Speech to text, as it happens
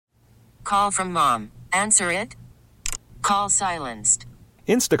call from mom. Answer it. Call silenced.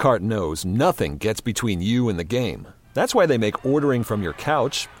 Instacart knows nothing gets between you and the game. That's why they make ordering from your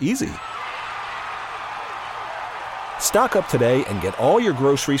couch easy. Stock up today and get all your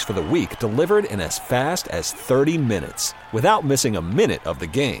groceries for the week delivered in as fast as 30 minutes without missing a minute of the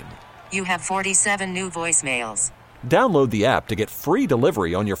game. You have 47 new voicemails. Download the app to get free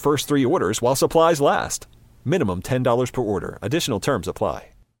delivery on your first 3 orders while supplies last. Minimum $10 per order. Additional terms apply.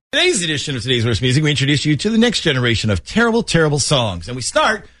 Today's edition of Today's Worst Music, we introduce you to the next generation of terrible, terrible songs. And we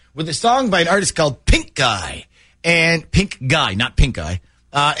start with a song by an artist called Pink Guy. And Pink Guy, not Pink Guy.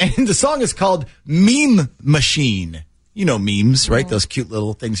 And the song is called Meme Machine. You know memes, right? Those cute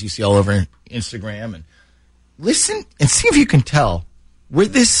little things you see all over Instagram. And listen and see if you can tell where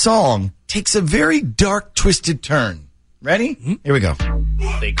this song takes a very dark, twisted turn. Ready? Mm-hmm. Here we go.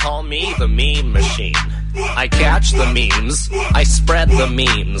 They call me the meme machine. I catch the memes. I spread the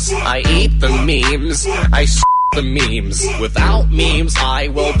memes. I eat the memes. I the memes. Without memes, I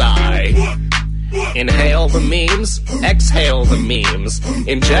will die. Inhale the memes. Exhale the memes.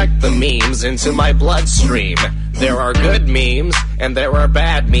 Inject the memes into my bloodstream. There are good memes and there are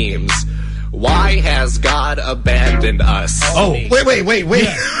bad memes. Why has God abandoned us? Oh, wait.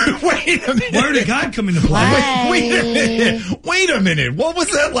 Yeah. Wait a minute. Where did God come into play? Wait a minute. What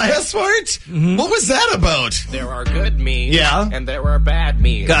was that last part? Mm-hmm. What was that about? There are good memes and there are bad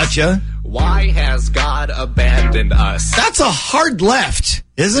memes. Gotcha. Why has God abandoned us? That's a hard left,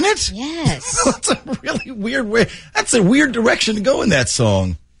 isn't it? Yes. That's a really weird way. That's a weird direction to go in that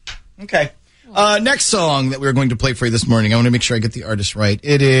song. Okay. Next song that we're going to play for you this morning, I want to make sure I get the artist right.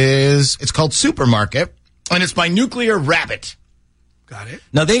 It's called Supermarket, and it's by Nuclear Rabbit. Got it.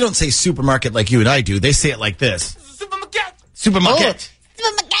 Now, they don't say supermarket like you and I do. They say it like this. Supermarket. Supermarket.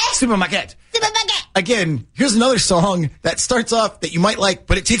 Supermarket. Supermarket. Supermarket. Again, here's another song that starts off that you might like,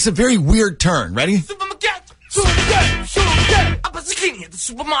 but it takes a very weird turn. Ready? Supermarket. Supermarket. Supermarket. I put zucchini at the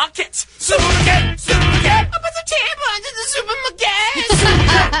supermarket. Supermarket. Supermarket. I put the tampons at the supermarket.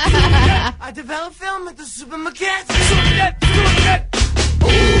 Supermarket. I develop film at the supermarket. Supermarket. Supermarket.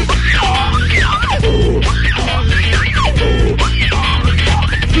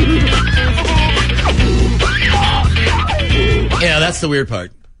 Yeah, that's the weird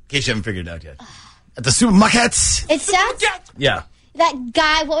part. In case you haven't figured it out yet. At the supermarkets. It sounds... Yeah. That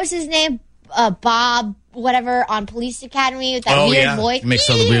guy, what was his name? Bob, whatever, on Police Academy with that weird voice. It makes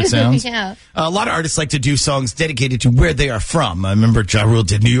all the weird sounds. Yeah. A lot of artists like to do songs dedicated to where they are from. I remember Ja Rule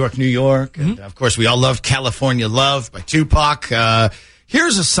did New York, New York. And, of course, we all loved California Love by Tupac.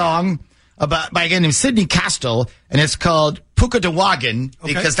 Here's a song by a guy named Sidney Castle, and it's called Pukadawagan,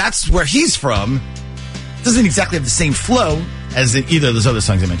 because that's where he's from. It doesn't exactly have the same flow as in either of those other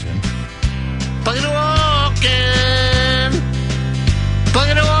songs I mentioned. Pukadawagan.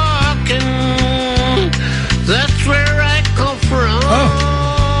 Pukadawagan. That's where I come from.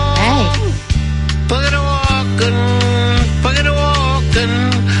 Hey. Pukadawagan. Pukadawagan.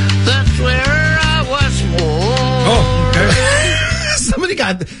 That's where I was born.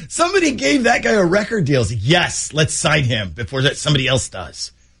 Somebody gave that guy a record deal. Said, yes, let's sign him before somebody else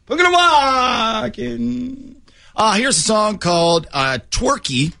does. Pukadawagan. Here's a song called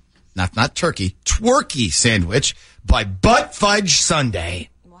Twerky, not Turkey, Twerky Sandwich by Butt Fudge Sunday.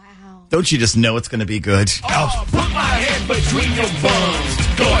 Wow. Don't you just know it's going to be good? Oh, put my head between your buns.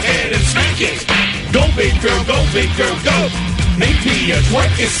 Go ahead and smack it. Go, big girl, go, big girl, go. Make me a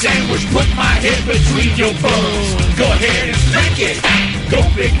twerky sandwich. Put my head between your buns. Go ahead and smack it. Go,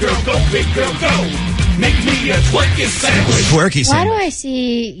 big girl, go, big girl, go. Make me a twerky sandwich. Twerky Why sandwich. do I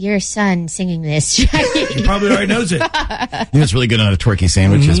see your son singing this, Jackie? He probably already knows it. You know what's really good on a twerky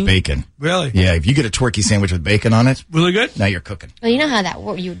sandwich is bacon. Really? Yeah, if you get a twerky sandwich with bacon on it, Really good? now you're cooking. Well, you know how that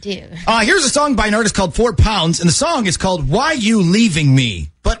you do. Here's a song by an artist called 4 Pounds, and the song is called Why You Leaving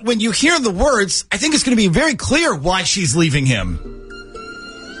Me. But when you hear the words, I think it's going to be very clear why she's leaving him.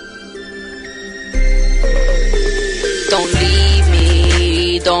 Don't leave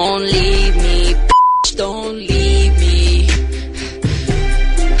me, don't leave me, don't leave me.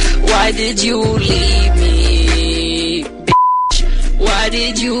 Why did you leave me, bitch? Why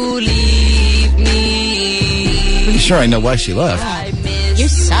did you leave me? Pretty sure I know why she left. I miss You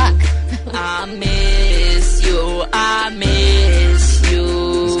suck. I miss you, I miss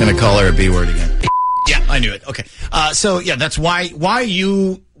you. He's going to call her a B word again. Yeah, I knew it. Okay. So yeah, that's why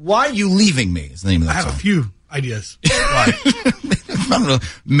you leaving me is the name of that I have song. a few ideas. Why? I don't know.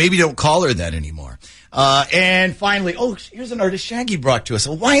 Maybe don't call her that anymore. And finally, here's an artist Shaggy brought to us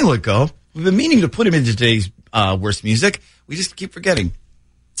a while ago. We've been meaning to put him into today's worst music. We just keep forgetting.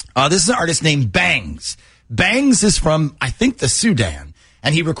 This is an artist named Bangs. Bangs is from, I think, the Sudan.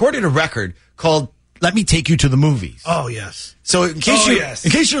 and he recorded a record called "Let Me Take You to the Movies." Oh, yes. So in case yes.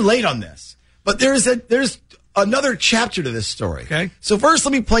 in case you're late on this, but there's another chapter to this story. Okay. So first,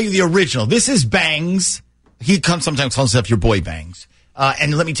 let me play you the original. This is Bangs. He sometimes calls himself your boy Bangs.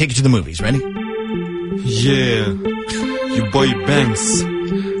 And let me take you to the movies. Ready? Yeah, your boy Banks.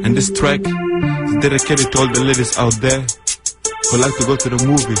 And this track is dedicated to all the ladies out there who like to go to the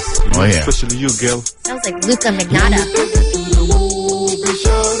movies. Oh, yeah. Especially you, girl. Sounds like Luca Magnotta.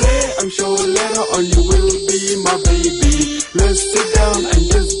 I'm sure later on you will be my baby. Let's sit down and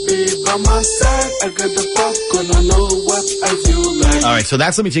just be by my side. I got the popcorn, I know what I feel like. All right, so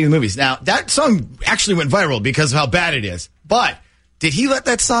that's Let Me Take You to the Movies. Now, that song actually went viral because of how bad it is. But did he let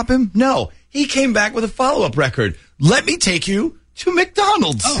that stop him? No. He came back with a follow-up record, Let Me Take You to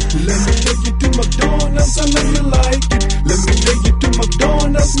McDonald's. Oh. Let me take you to McDonald's, I know you like it. Let me take you to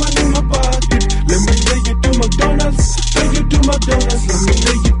McDonald's, money in my pocket. Let me take you to McDonald's, take you to McDonald's. Let me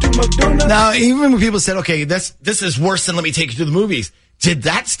take you to McDonald's. Now, even when people said, okay, this is worse than Let Me Take You to the Movies, did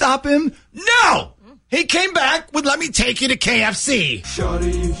that stop him? No! He came back with Let Me Take You to KFC. Shorty,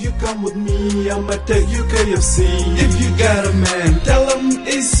 if you come with me, I'ma take you KFC. If you got a man, tell him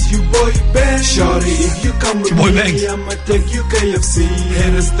it's your boy Ben. Shorty, if you come with boy me, Banks. I'ma take you KFC.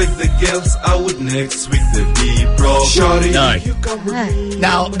 Haters take the girls out next week, the D-Bro. Shorty, No. if you come with me.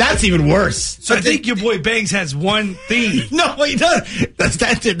 Now, that's even worse. So I think your boy Banks has one theme. No, he doesn't.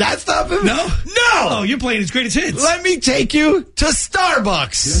 Did that stop him? No? No! Oh, you're playing his greatest hits. Let me take you to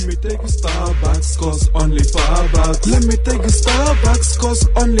Starbucks. Let me take you Starbucks, cause only $5. Let me take you Starbucks, cause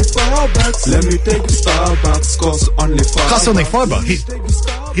only $5. Let me take you Starbucks, cause only $5. Costs only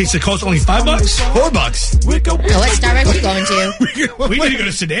 $4. He said cost only $5. $4. Wake up. Oh, what Starbucks you going to? We need to go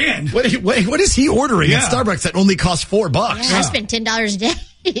to Sedan. What is he ordering at Yeah. Starbucks that only costs $4? Yeah, I spent $10 a day.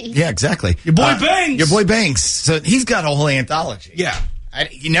 Yeah, exactly. Your boy Banks. Your boy Banks. So he's got a whole anthology. Yeah.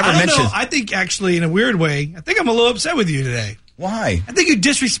 He never I don't mentioned. know. I think actually, in a weird way, I think I'm a little upset with you today. Why? I think you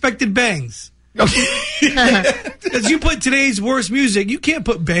disrespected Bangs. Because you put today's worst music, you can't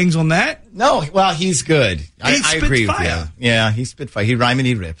put Bangs on that. No, well, he's good. I spits agree with fire. you. Yeah, he spit fire. He rhyme and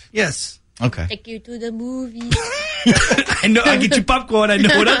he rip. Yes. Okay. Take you to the movie. I know. I get you popcorn. I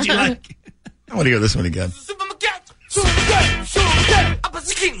know what else you like. I want to hear this one again. Supermarket, supermarket. I put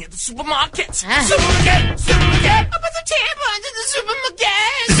zucchini at the supermarket. Ah. Supermarket. I put the tampons at the supermarket.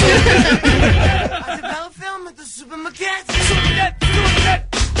 I develop film at the supermarket. Supermarket.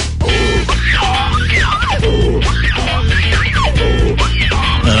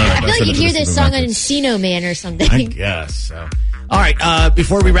 I feel like you'd hear this song on Encino Man or I something. guess so. All right,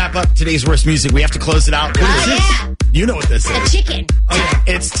 before we wrap up today's worst music, we have to close it out. What is this? Yeah. You know what this The is. chicken.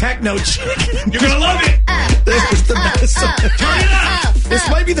 It's Techno Chicken. You're gonna love it. This is the best song. This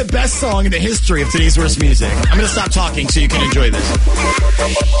might be the best song in the history of today's worst music. I'm going to stop talking so you can enjoy this.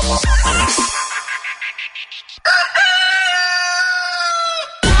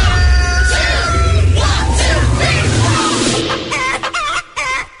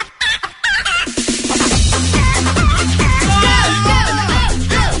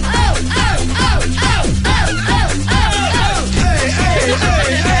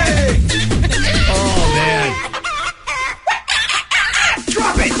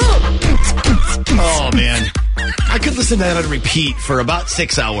 Oh, man. I could listen to that on repeat for about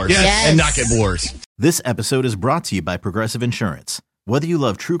 6 hours Yes. and not get bored. This episode is brought to you by Progressive Insurance. Whether you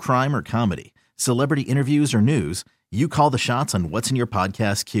love true crime or comedy, celebrity interviews or news, you call the shots on what's in your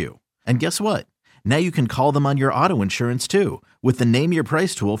podcast queue. And guess what? Now you can call them on your auto insurance too with the Name Your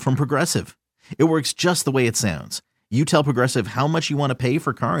Price tool from Progressive. It works just the way it sounds. You tell Progressive how much you want to pay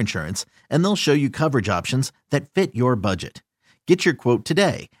for car insurance, and they'll show you coverage options that fit your budget. Get your quote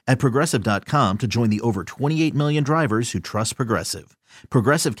today at Progressive.com to join the over 28 million drivers who trust Progressive.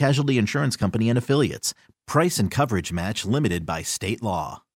 Progressive Casualty Insurance Company and Affiliates. Price and coverage match limited by state law.